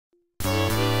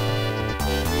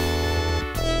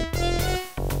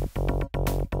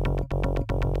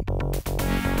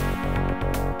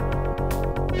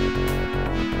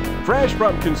Fresh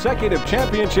from consecutive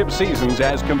championship seasons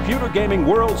as Computer Gaming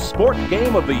World's Sport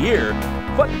Game of the Year,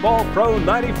 Football Pro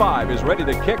 95 is ready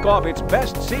to kick off its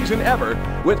best season ever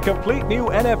with complete new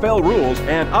NFL rules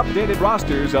and updated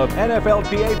rosters of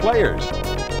NFLPA players.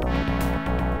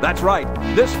 That's right,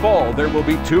 this fall there will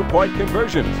be 2-point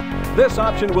conversions. This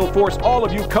option will force all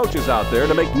of you coaches out there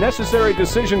to make necessary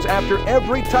decisions after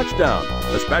every touchdown,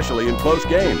 especially in close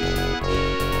games.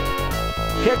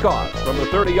 Kickoffs from the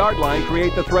 30-yard line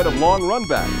create the threat of long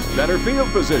runbacks, better field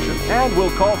position, and will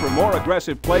call for more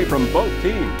aggressive play from both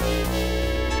teams.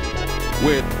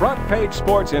 With Front Page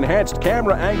Sports' enhanced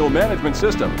camera angle management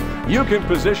system, you can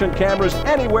position cameras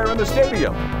anywhere in the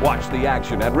stadium. Watch the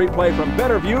action and replay from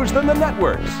better views than the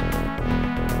networks.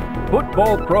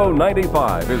 Football Pro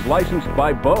 95 is licensed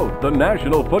by both the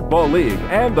National Football League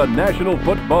and the National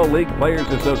Football League Players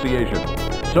Association.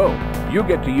 So, you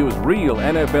get to use real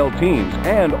NFL teams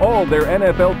and all their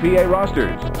NFLPA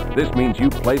rosters. This means you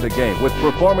play the game with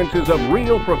performances of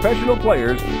real professional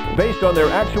players based on their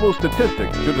actual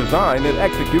statistics to design and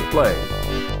execute plays.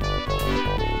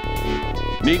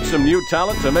 Need some new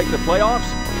talent to make the playoffs?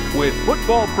 With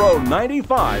Football Pro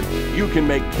 95, you can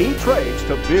make key trades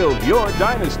to build your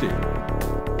dynasty.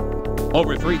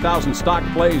 Over 3,000 stock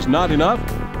plays not enough?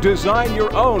 Design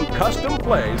your own custom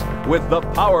plays with the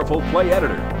powerful Play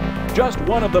Editor. Just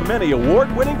one of the many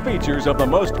award-winning features of the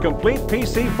most complete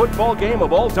PC football game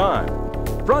of all time.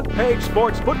 Front Page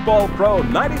Sports Football Pro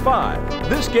 95.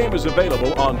 This game is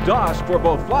available on DOS for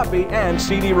both floppy and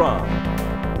CD-ROM.